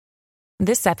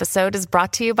This episode is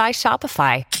brought to you by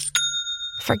Shopify.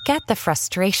 Forget the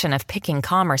frustration of picking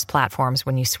commerce platforms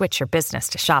when you switch your business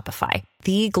to Shopify,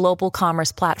 the global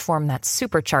commerce platform that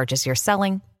supercharges your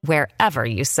selling wherever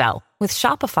you sell. With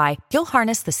Shopify, you'll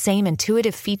harness the same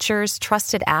intuitive features,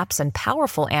 trusted apps, and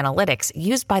powerful analytics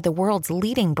used by the world's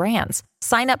leading brands.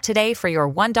 Sign up today for your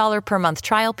 $1 per month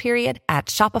trial period at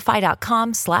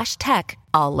shopify.com/tech,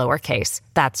 all lowercase.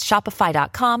 That's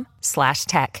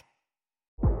shopify.com/tech.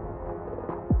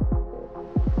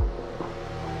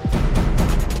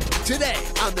 Today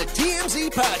on the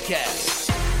TMZ Podcast.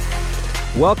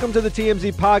 Welcome to the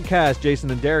TMZ Podcast. Jason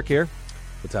and Derek here.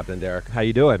 What's happening, Derek? How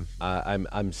you doing?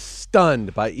 I'm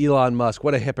stunned by Elon Musk.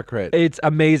 What a hypocrite. It's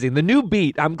amazing. The new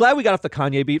beat. I'm glad we got off the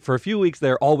Kanye beat. For a few weeks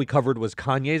there, all we covered was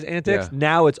Kanye's antics. Yeah.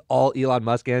 Now it's all Elon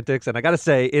Musk antics. And I got to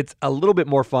say, it's a little bit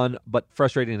more fun, but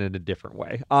frustrating in a different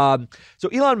way. So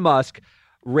Elon Musk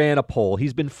ran a poll.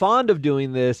 He's been fond of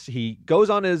doing this. He goes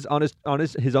on his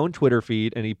own Twitter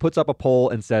feed and he puts up a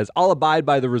poll and says, "I'll abide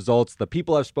by the results. The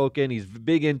people have spoken." He's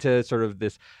big into sort of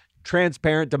this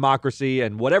transparent democracy,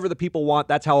 and whatever the people want,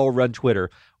 that's how I'll run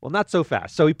Twitter. Well, not so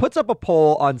fast. So he puts up a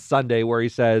poll on Sunday where he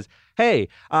says, "Hey,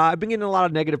 I've been getting a lot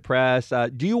of negative press.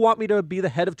 Do you want me to be the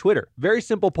head of Twitter?" Very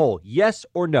simple poll. Yes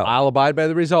or no? I'll abide by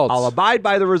the results. I'll abide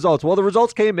by the results. Well, the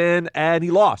results came in and he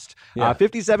lost. Yeah.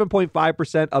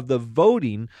 57.5% of the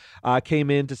voting came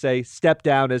in to say, "Step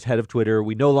down as head of Twitter.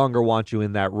 We no longer want you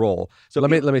in that role." So let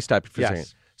me stop you for Yes. a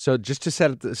second. So just to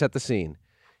set the scene,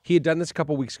 he had done this a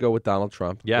couple weeks ago with Donald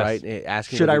Trump, Yes. right?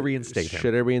 Asking Should I whether- reinstate him?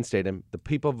 Should I reinstate him? The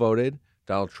people voted.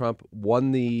 Donald Trump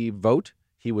won the vote.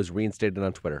 He was reinstated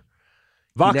on Twitter.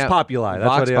 Vox Populi. That's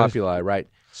Vox what it is. Populi, right?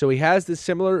 So he has this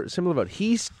similar vote.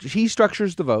 He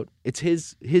structures the vote. It's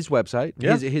his website,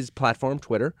 Yeah. his platform,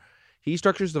 Twitter. He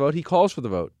structures the vote. He calls for the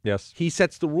vote. Yes. He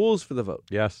sets the rules for the vote.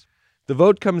 Yes. The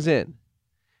vote comes in.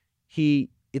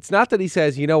 It's not that he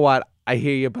says, "You know what, I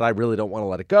hear you, but I really don't want to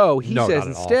let it go." He No, says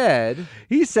not at all. instead,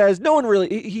 He says no one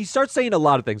really, he starts saying a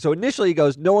lot of things. So initially he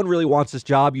goes, "No one really wants this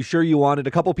job. You sure you want it?"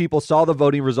 A couple people saw the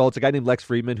voting results. A guy named Lex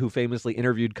Friedman, who famously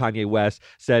interviewed Kanye West,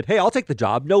 said, "Hey, I'll take the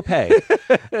job, no pay."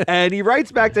 And he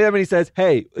writes back to him and he says,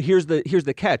 "Hey, here's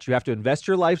the catch. You have to invest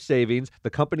your life savings. The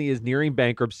company is nearing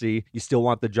bankruptcy. You still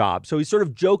want the job." So he's sort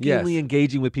of jokingly Yes.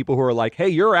 engaging with people who are like, "Hey,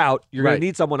 you're out. You're going Right. to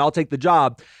need someone. I'll take the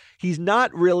job." He's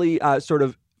not really sort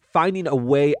of finding a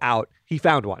way out. He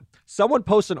found one. Someone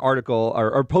posts an article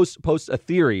or posts a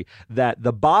theory that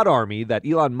the bot army that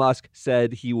Elon Musk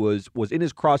said he was in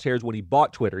his crosshairs when he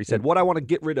bought Twitter. He said, "What I want to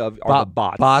get rid of are the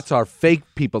bots." Bots are fake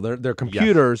people. They're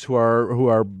computers who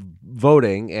are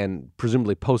voting and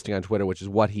presumably posting on Twitter, which is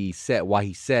what he said. Why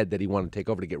he said that he wanted to take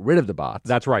over to get rid of the bots.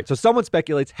 That's right. So someone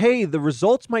speculates, hey, the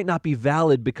results might not be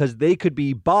valid because they could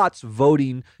be bots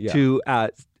voting to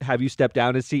have you step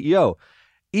down as CEO.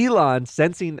 Elon,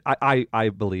 sensing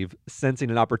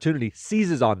an opportunity,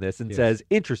 seizes on this and says,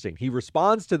 "Interesting." He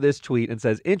responds to this tweet and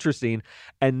says, "Interesting."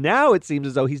 And now it seems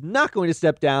as though he's not going to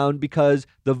step down because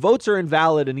the votes are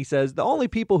invalid. And he says the only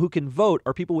people who can vote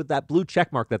are people with that blue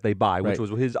check mark that they buy, which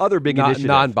was his other big initiative.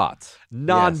 Non-bots.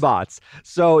 Non-bots.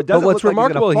 So it doesn't what's look like he's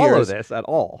remarkable going to here follow is- this at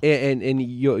all. And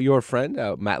your friend,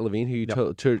 Matt Levine, who you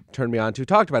turned me on to,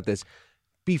 talked about this.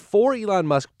 Before Elon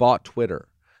Musk bought Twitter,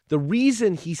 the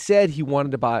reason he said he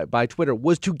wanted to buy Twitter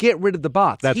was to get rid of the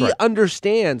bots. That's he right.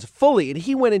 understands fully, and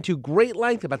he went into great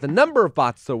length about the number of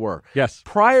bots there were Yes.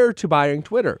 prior to buying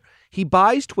Twitter. He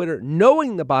buys Twitter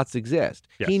knowing the bots exist.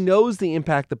 Yes. He knows the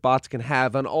impact that bots can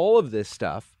have on all of this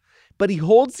stuff, but he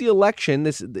holds the election,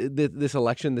 this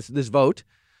vote,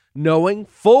 knowing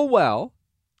full well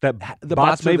That the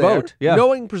bots may are there, vote. Yeah.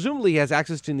 knowing presumably he has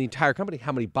access to the entire company,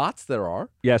 how many bots there are.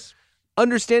 Yes.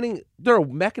 Understanding there are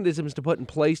mechanisms to put in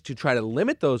place to try to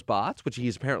limit those bots, which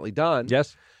he's apparently done.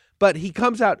 Yes. But he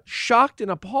comes out shocked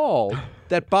and appalled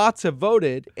that bots have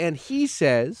voted, and he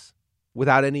says,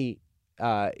 without any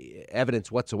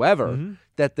evidence whatsoever,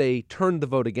 that they turned the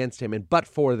vote against him, and but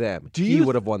for them, he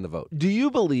would have won the vote. Do you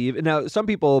believe, now some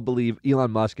people believe Elon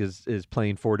Musk is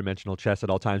playing four-dimensional chess at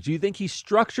all times. Do you think he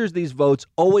structures these votes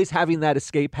always having that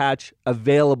escape hatch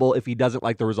available if he doesn't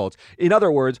like the results? In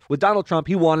other words, with Donald Trump,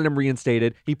 he wanted him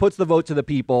reinstated. He puts the vote to the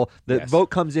people. The vote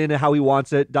comes in how he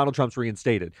wants it. Donald Trump's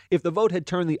reinstated. If the vote had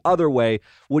turned the other way,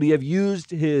 would he have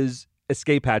used his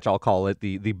escape hatch, I'll call it,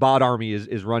 the bot army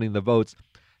is running the votes,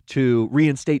 to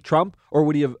reinstate Trump, or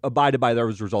would he have abided by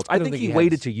those results? I think he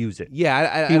waited to use it.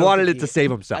 Yeah, he wanted it to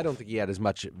save himself. I don't think he had as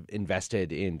much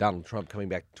invested in Donald Trump coming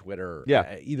back to Twitter.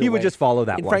 Yeah, either he would way. just follow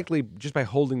that And one. frankly, just by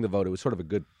holding the vote, it was sort of a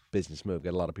good business move.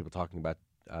 Got a lot of people talking about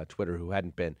Twitter who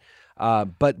hadn't been.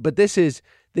 But this is.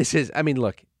 I mean,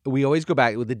 look, we always go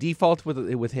back. The default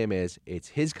with him is it's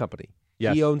his company.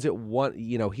 Yes. He owns it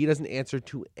he doesn't answer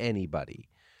to anybody.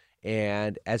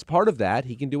 And as part of that,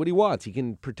 he can do what he wants. He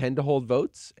can pretend to hold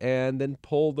votes and then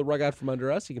pull the rug out from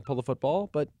under us. He can pull the football,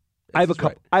 but I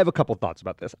have a couple thoughts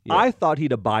about this. Yeah. I thought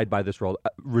he'd abide by this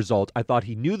result. I thought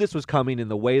he knew this was coming in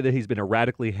the way that he's been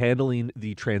erratically handling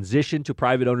the transition to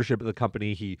private ownership of the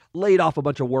company. He laid off a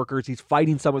bunch of workers. He's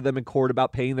fighting some of them in court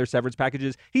about paying their severance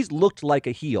packages. He's looked like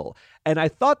a heel. And I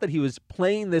thought that he was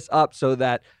playing this up so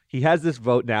that he has this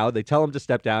vote now. They tell him to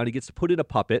step down. He gets to put in a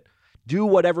puppet, do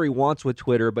whatever he wants with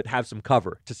Twitter, but have some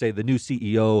cover to say the new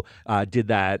CEO did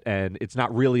that, and it's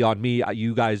not really on me.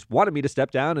 You guys wanted me to step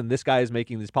down, and this guy is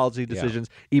making these policy decisions,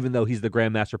 even though he's the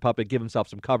grandmaster puppet. Give himself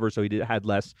some cover so he had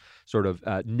less sort of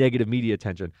negative media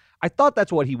attention. I thought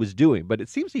that's what he was doing, but it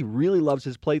seems he really loves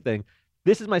his plaything.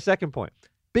 This is my second point.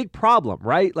 Big problem,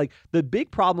 right? Like the big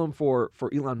problem for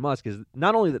Elon Musk is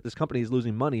not only that this company is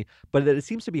losing money, but that it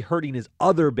seems to be hurting his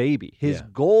other baby. His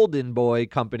golden boy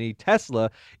company, Tesla,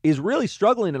 is really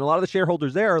struggling. And a lot of the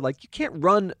shareholders there are like, you can't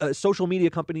run a social media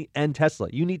company and Tesla.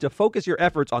 You need to focus your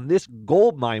efforts on this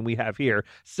gold mine we have here,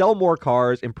 sell more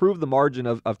cars, improve the margin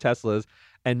of Teslas,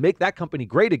 and make that company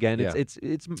great again. Yeah.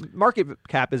 Its market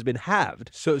cap has been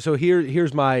halved. So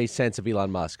here's my sense of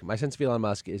Elon Musk. My sense of Elon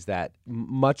Musk is that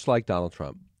much like Donald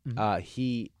Trump,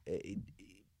 he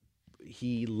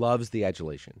loves the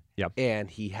adulation. Yep.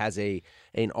 And he has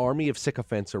an army of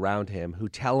sycophants around him who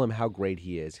tell him how great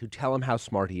he is, who tell him how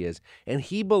smart he is, and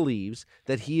he believes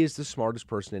that he is the smartest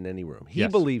person in any room. He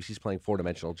believes he's playing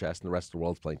four-dimensional chess and the rest of the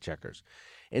world's playing checkers.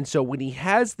 And so when he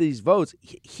has these votes,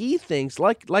 he thinks,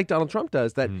 like Donald Trump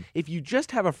does, that if you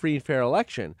just have a free and fair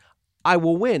election, I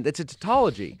will win. That's a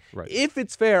tautology. Right. If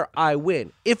it's fair, I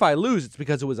win. If I lose, it's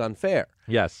because it was unfair.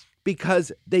 Yes.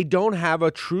 Because they don't have a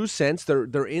true sense. They're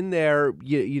in their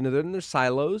they're in their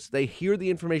silos. They hear the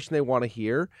information they want to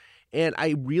hear. And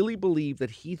I really believe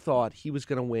that he thought he was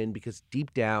going to win because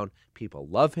deep down, people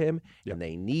love him and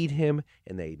they need him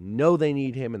and they know they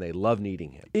need him and they love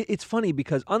needing him. It's funny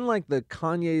because unlike the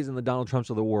Kanyes and the Donald Trumps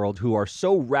of the world who are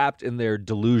so wrapped in their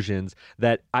delusions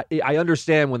that I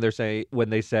understand when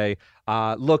they say,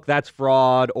 look, that's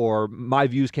fraud or my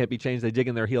views can't be changed. They dig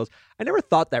in their heels. I never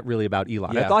thought that really about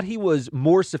Elon. I thought he was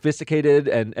more sophisticated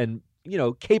and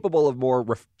capable of more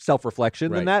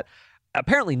self-reflection than that.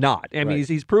 Apparently not. I mean,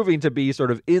 he's proving to be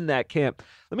sort of in that camp.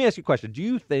 Let me ask you a question. Do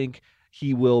you think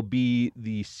he will be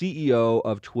the CEO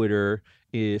of Twitter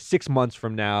 6 months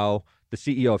from now, the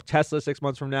CEO of Tesla 6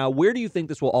 months from now? Where do you think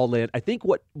this will all land? I think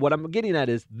what I'm getting at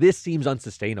is this seems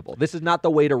unsustainable. This is not the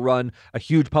way to run a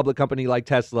huge public company like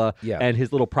Tesla and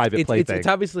his little private play thing. It's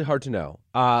obviously hard to know.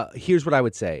 Here's what I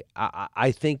would say.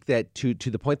 I think that to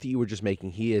the point that you were just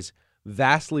making, he is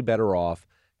vastly better off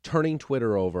turning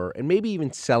Twitter over and maybe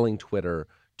even selling Twitter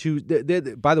to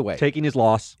by the way, taking his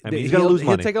loss. I mean, he's going to lose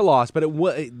money. He'll take a loss, but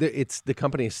the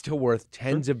company is still worth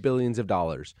tens of billions of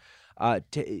dollars.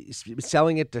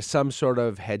 Selling it to some sort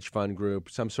of hedge fund group,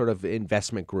 some sort of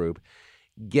investment group,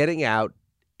 getting out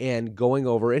and going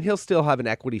over, and he'll still have an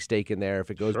equity stake in there. If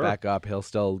it goes back up, he'll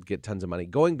still get tons of money.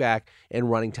 Going back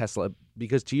and running Tesla,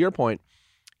 because to your point,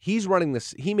 he's running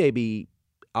this. He may be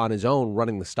on his own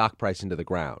running the stock price into the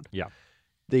ground. Yeah.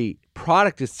 The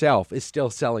product itself is still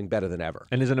selling better than ever.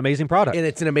 And is an amazing product. And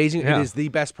it's an amazing, it is the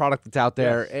best product that's out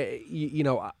there.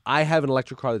 Yes. I have an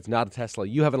electric car that's not a Tesla.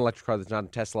 You have an electric car that's not a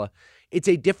Tesla. It's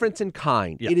a difference in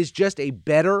kind. Yeah. It is just a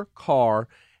better car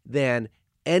than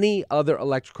any other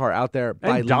electric car out there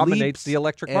by leaps dominates the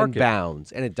electric market. And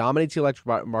bounds. And it dominates the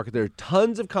electric market. There are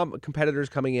tons of competitors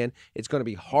coming in. It's going to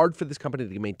be hard for this company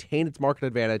to maintain its market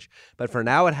advantage. But for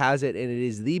now, it has it, and it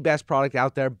is the best product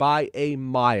out there by a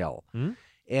mile. Mm-hmm.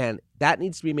 And that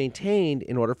needs to be maintained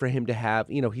in order for him to have,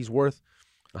 he's worth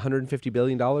 $150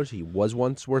 billion. He was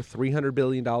once worth $300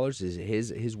 billion.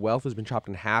 His wealth has been chopped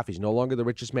in half. He's no longer the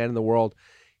richest man in the world.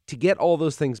 To get all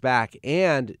those things back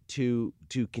and to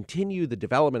continue the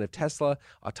development of Tesla,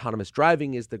 autonomous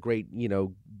driving is the great,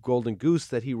 golden goose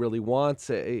that he really wants.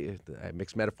 I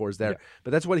mixed metaphors there,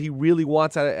 but that's what he really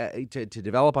wants to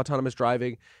develop autonomous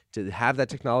driving, to have that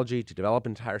technology, to develop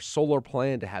an entire solar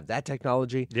plan, to have that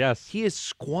technology. Yes. He is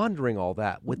squandering all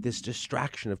that with this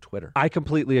distraction of Twitter. I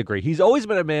completely agree. He's always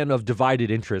been a man of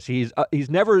divided interests. He's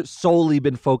never solely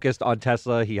been focused on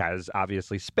Tesla. He has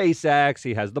obviously SpaceX.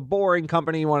 He has the Boring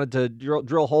Company. He wanted to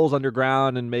drill holes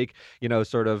underground and make,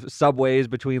 sort of subways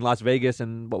between Las Vegas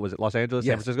and Los Angeles,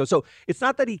 San Francisco. So it's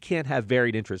not that he can't have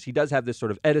varied interests. He does have this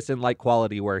sort of Edison-like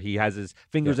quality where he has his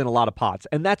fingers in a lot of pots,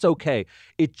 and that's okay.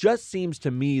 It just seems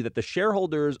to me that the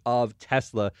shareholders of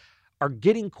Tesla are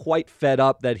getting quite fed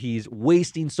up that he's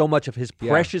wasting so much of his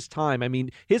precious time. I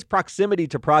mean, his proximity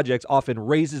to projects often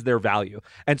raises their value.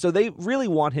 And so they really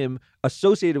want him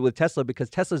associated with Tesla because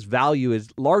Tesla's value is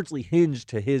largely hinged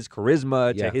to his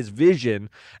charisma, to his vision.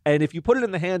 And if you put it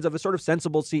in the hands of a sort of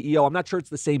sensible CEO, I'm not sure it's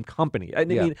the same company. I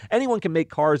mean, anyone can make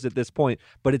cars at this point,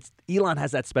 but Elon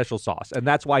has that special sauce. And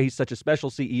that's why he's such a special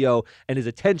CEO, and his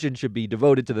attention should be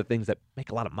devoted to the things that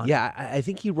make a lot of money. Yeah, I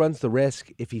think he runs the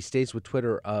risk, if he stays with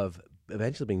Twitter, of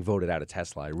eventually being voted out of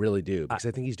Tesla. I really do, because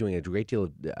I think he's doing a great deal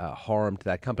of harm to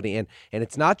that company. And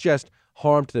it's not just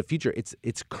harm to the future,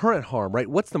 it's current harm, right?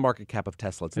 What's the market cap of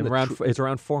Tesla? It's around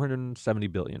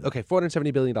 $470 billion. Okay,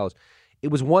 $470 billion. It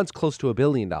was once close to $1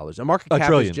 billion. A market cap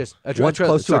trillion. is just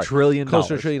close to $1 trillion. Close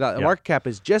to $1 trillion. A market cap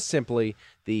is just simply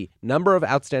the number of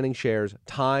outstanding shares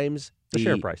times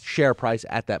the share price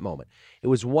at that moment. It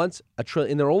was once $1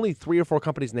 trillion, and there are only 3 or 4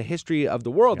 companies in the history of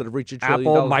the world that have reached $1 trillion.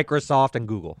 Apple, Microsoft, and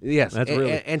Google. Yes,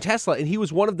 and Tesla, and he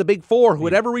was one of the big 4 who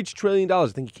had ever reached $1 trillion. I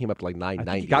think he came up to like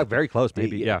 990. He got very close,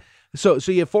 maybe. Yeah. So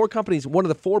you have 4 companies. One of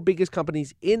the 4 biggest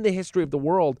companies in the history of the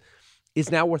world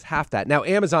is now worth half that. Now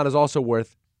Amazon is also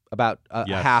worth about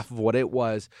half of what it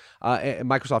was. And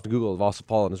Microsoft and Google have also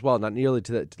fallen as well, not nearly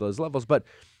to those levels, but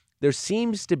there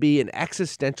seems to be an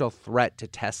existential threat to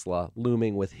Tesla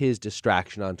looming with his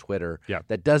distraction on Twitter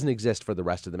that doesn't exist for the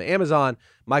rest of them. Amazon,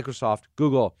 Microsoft,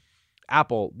 Google,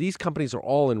 Apple, these companies are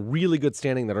all in really good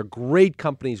standing that are great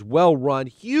companies, well-run,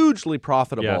 hugely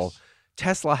profitable. Yes.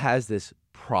 Tesla has this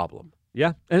problem.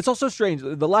 Yeah, and it's also strange.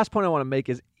 The last point I want to make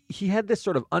is he had this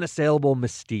sort of unassailable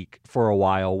mystique for a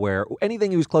while where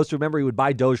anything he was close to, remember, he would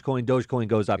buy Dogecoin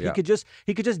goes up. Yeah.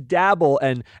 He could just dabble,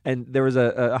 and there was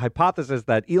a hypothesis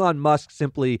that Elon Musk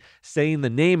simply saying the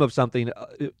name of something,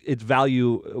 its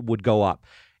value would go up.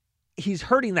 He's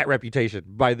hurting that reputation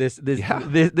by this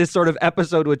sort of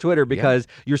episode with Twitter, because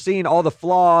you're seeing all the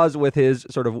flaws with his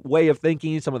sort of way of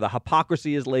thinking. Some of the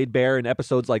hypocrisy is laid bare in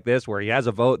episodes like this where he has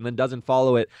a vote and then doesn't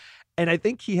follow it. And I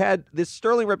think he had this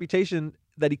sterling reputation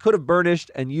that he could have burnished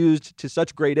and used to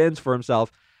such great ends for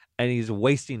himself, and he's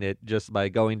wasting it just by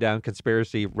going down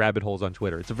conspiracy rabbit holes on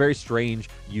Twitter. It's a very strange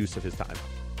use of his time.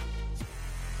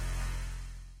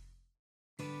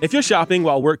 If you're shopping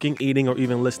while working, eating, or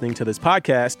even listening to this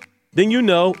podcast, then you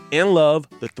know and love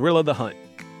the thrill of the hunt.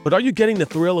 But are you getting the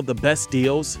thrill of the best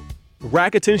deals?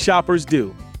 Rakuten shoppers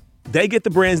do. They get the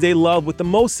brands they love with the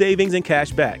most savings and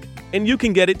cash back. And you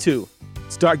can get it too.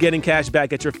 Start getting cash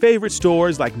back at your favorite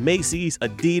stores like Macy's,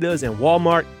 Adidas, and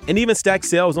Walmart, and even stack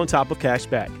sales on top of cash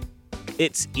back.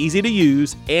 It's easy to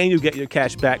use, and you get your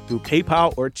cash back through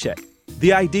PayPal or check.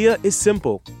 The idea is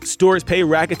simple. Stores pay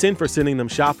Rakuten for sending them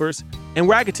shoppers, and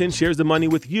Rakuten shares the money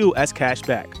with you as cash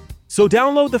back. So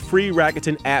download the free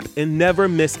Rakuten app and never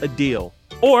miss a deal.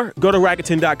 Or go to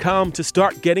Rakuten.com to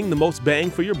start getting the most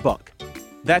bang for your buck.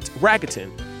 That's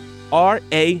Rakuten.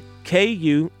 Rakuten.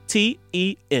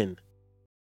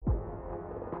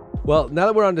 Well, now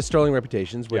that we're on to sterling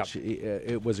reputations, which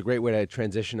it was a great way to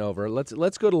transition over, let's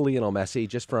go to Lionel Messi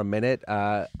just for a minute.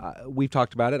 We've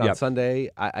talked about it on Sunday.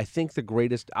 I think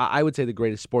I would say the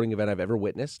greatest sporting event I've ever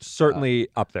witnessed. Certainly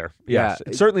up there. Yes.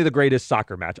 Yeah. Certainly the greatest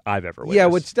soccer match I've ever witnessed. Yeah,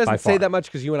 which doesn't say that much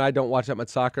because you and I don't watch that much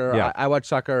soccer. Yeah. I watch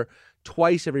soccer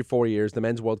twice every 4 years, the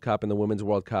Men's World Cup and the Women's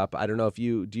World Cup. I don't know if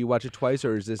do you watch it twice,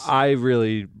 or is this? I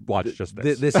really watch just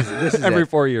this. This is every it.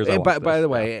 4 years. By the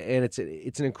way, and it's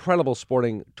an incredible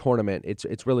sporting tournament.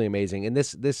 It's really amazing, and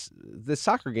this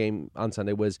soccer game on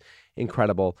Sunday was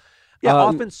incredible. Yeah,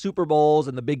 often Super Bowls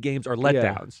and the big games are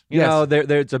letdowns. You know,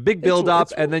 it's a big build-up,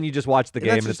 and then you just watch the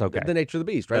game, and it's okay. The nature of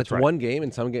the beast, right? That's it's one game,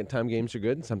 and sometimes games are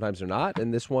good, and sometimes they're not.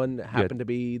 And this one happened to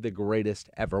be the greatest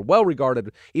ever. Well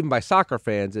regarded, even by soccer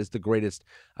fans, as the greatest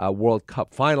World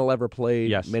Cup final ever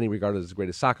played. Yes. Many regarded as the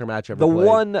greatest soccer match ever played. The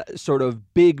one sort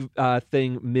of big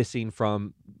thing missing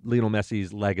from Lionel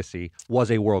Messi's legacy was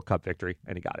a World Cup victory,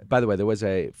 and he got it. By the way, there was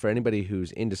for anybody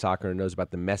who's into soccer and knows about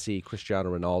the Messi,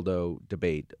 Cristiano Ronaldo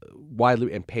debate,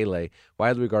 and Pele,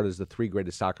 widely regarded as the 3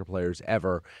 greatest soccer players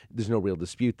ever. There's no real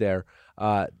dispute there.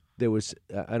 There was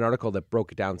an article that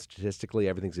broke it down statistically.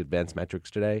 Everything's advanced metrics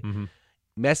today. Mm-hmm.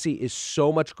 Messi is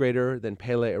so much greater than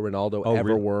Pele or Ronaldo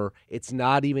ever were. It's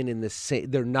not even in the same.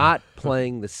 They're not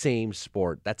playing the same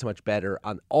sport. That's much better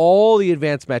on all the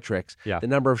advanced metrics. Yeah. The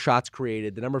number of shots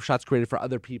created, the number of shots created for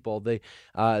other people, the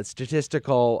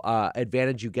statistical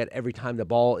advantage you get every time the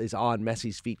ball is on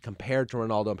Messi's feet compared to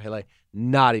Ronaldo and Pele.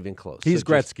 Not even close. He's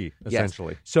Gretzky,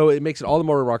 essentially. Yes. So it makes it all the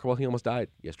more remarkable. He almost died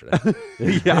yesterday.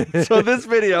 Yeah. So this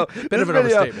video,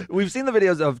 overstatement. We've seen the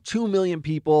videos of 2 million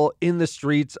people in the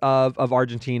streets of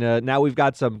Argentina. Now we've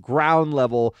got some ground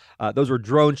level. Those were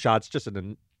drone shots, just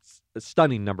an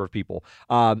stunning number of people.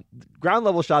 Ground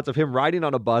level shots of him riding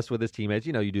on a bus with his teammates.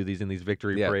 You know, you do these in these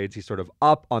victory parades. He's sort of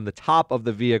up on the top of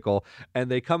the vehicle,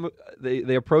 and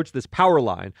they approach this power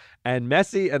line, and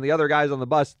Messi and the other guys on the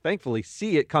bus thankfully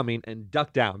see it coming and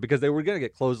duck down because they were going to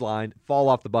get clotheslined, fall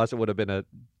off the bus. It would have been a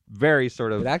very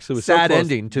sort of sad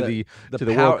ending to the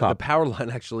World Cup. The power line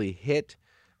actually hit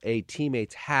a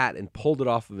teammate's hat and pulled it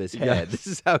off of his head. This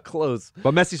is how close.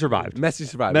 But Messi survived. Messi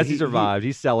survived.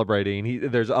 He's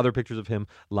celebrating. There's other pictures of him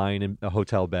lying in a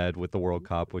hotel bed with the World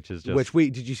Cup, which is just...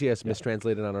 Did you see us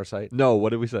mistranslated on our site? No, what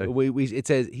did we say? It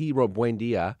says, he wrote buen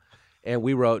dia, and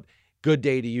we wrote, good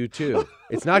day to you too.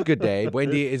 It's not good day.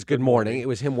 Buen dia is good morning. It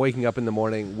was him waking up in the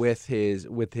morning with his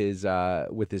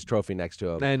trophy next to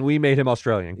him. And we made him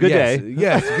Australian. Good day.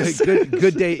 Yes.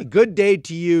 Good day. Good day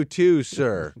to you too,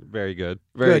 sir. Very good.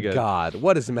 Very good. Good God.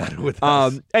 What is the matter with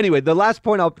us? Anyway, the last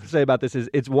point I'll say about this is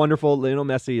it's wonderful. Lionel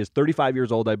Messi is 35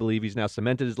 years old, I believe. He's now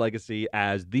cemented his legacy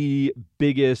as the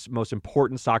biggest, most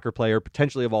important soccer player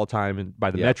potentially of all time and by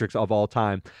the metrics of all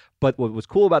time. But what was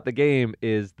cool about the game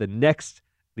is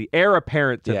the heir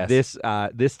apparent to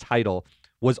this title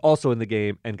was also in the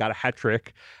game and got a hat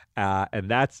trick,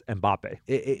 and that's Mbappe.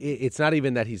 It's not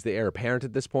even that he's the heir apparent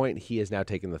at this point. He has now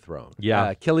taken the throne.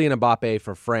 Yeah. Kylian Mbappe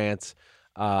for France,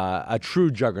 a true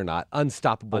juggernaut,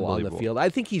 unstoppable on the field. I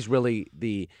think he's really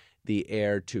the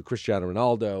heir to Cristiano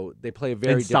Ronaldo. They play a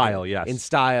very style, yes. In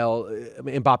style,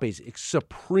 Mbappe's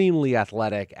supremely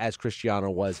athletic, as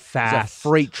Cristiano was. Fast. He's a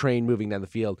freight train moving down the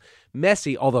field.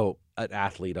 Messi, although an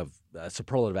athlete of a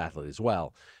superlative athlete as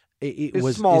well,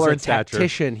 He's smaller in stature.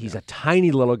 Tactician. He's a tiny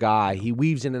little guy. He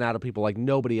weaves in and out of people like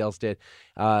nobody else did.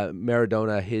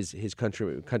 Maradona, his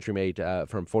countrymate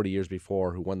from 40 years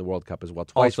before, who won the World Cup as well.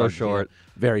 Twice also short.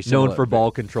 Very similar. Known for ball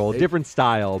control. Different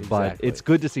style, but Exactly. it's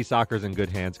good to see soccer's in good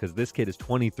hands because this kid is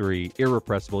 23,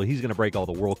 irrepressible. He's going to break all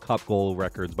the World Cup goal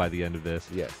records by the end of this.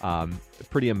 Yes.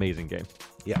 Pretty amazing game.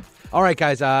 Yeah. All right,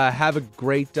 guys. Have a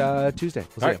great Tuesday.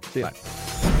 We'll see you. See ya.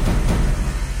 Bye.